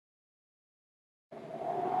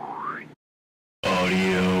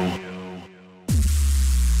audio.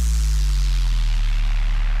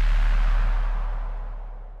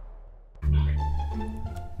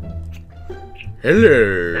 Hello.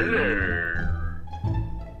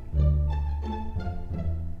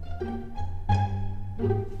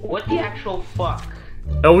 What the actual fuck?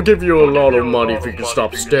 I will give you a lot of money if you can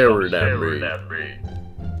stop staring at me.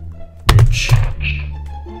 Bitch.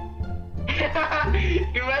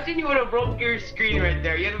 Imagine you would have broke your screen right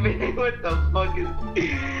there. You'd have been like, what the fuck is...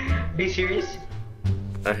 Are you serious?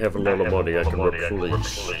 I have a lot of money I can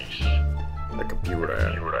replace a computer.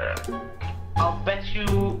 I'll bet you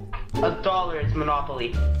 $1 it's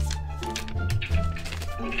Monopoly.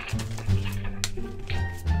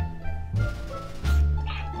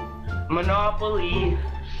 Monopoly.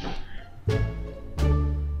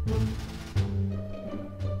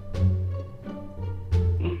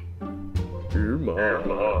 You look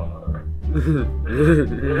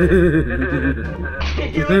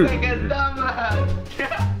like a dumbass.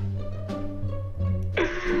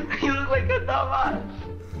 You look like a dumbass.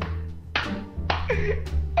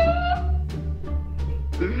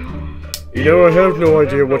 You know, I have no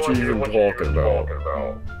idea what you're even talking about.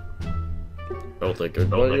 I don't think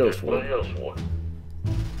anybody else would.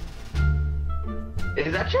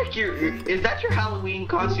 Is that your Halloween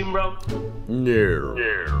costume, bro? No.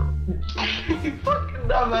 You fucking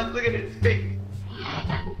dumbass, look at his face.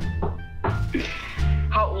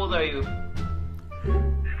 How old are you?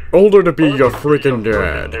 Older to be your freaking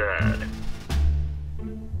dad.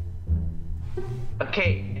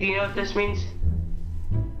 Okay, do you know what this means?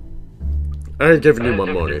 I ain't giving you my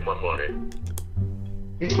money.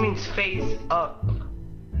 This means face up.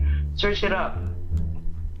 Search it up.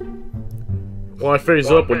 Why face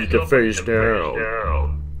up when you can face down?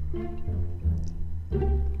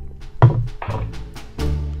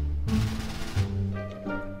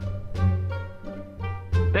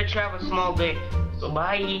 Bet you have a small dick. So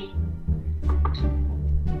bye.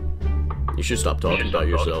 You should stop talking about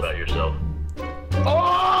yourself.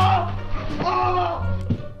 Oh! Oh!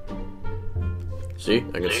 See?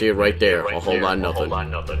 I can see it right there. A whole lot of nothing.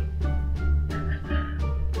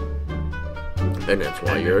 And that's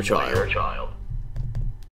why you're a child.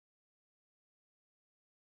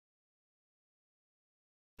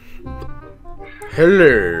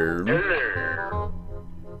 Hello.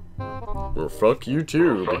 Well, fuck you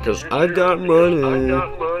too, because I got money.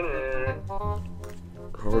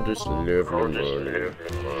 Hardest never money.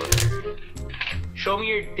 Show me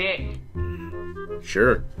your dick.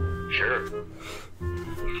 Sure.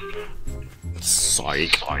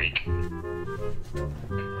 Psych.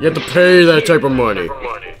 You have to pay that type of money.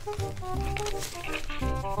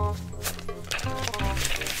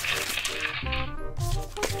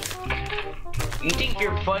 You think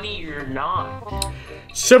you're funny, you're not.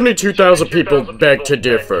 72,000 people beg to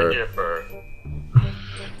differ.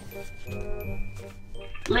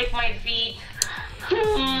 Lick my feet.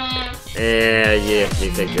 Yeah, you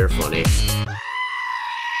think you're funny.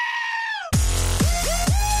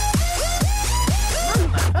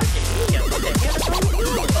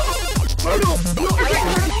 Oh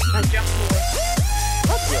no!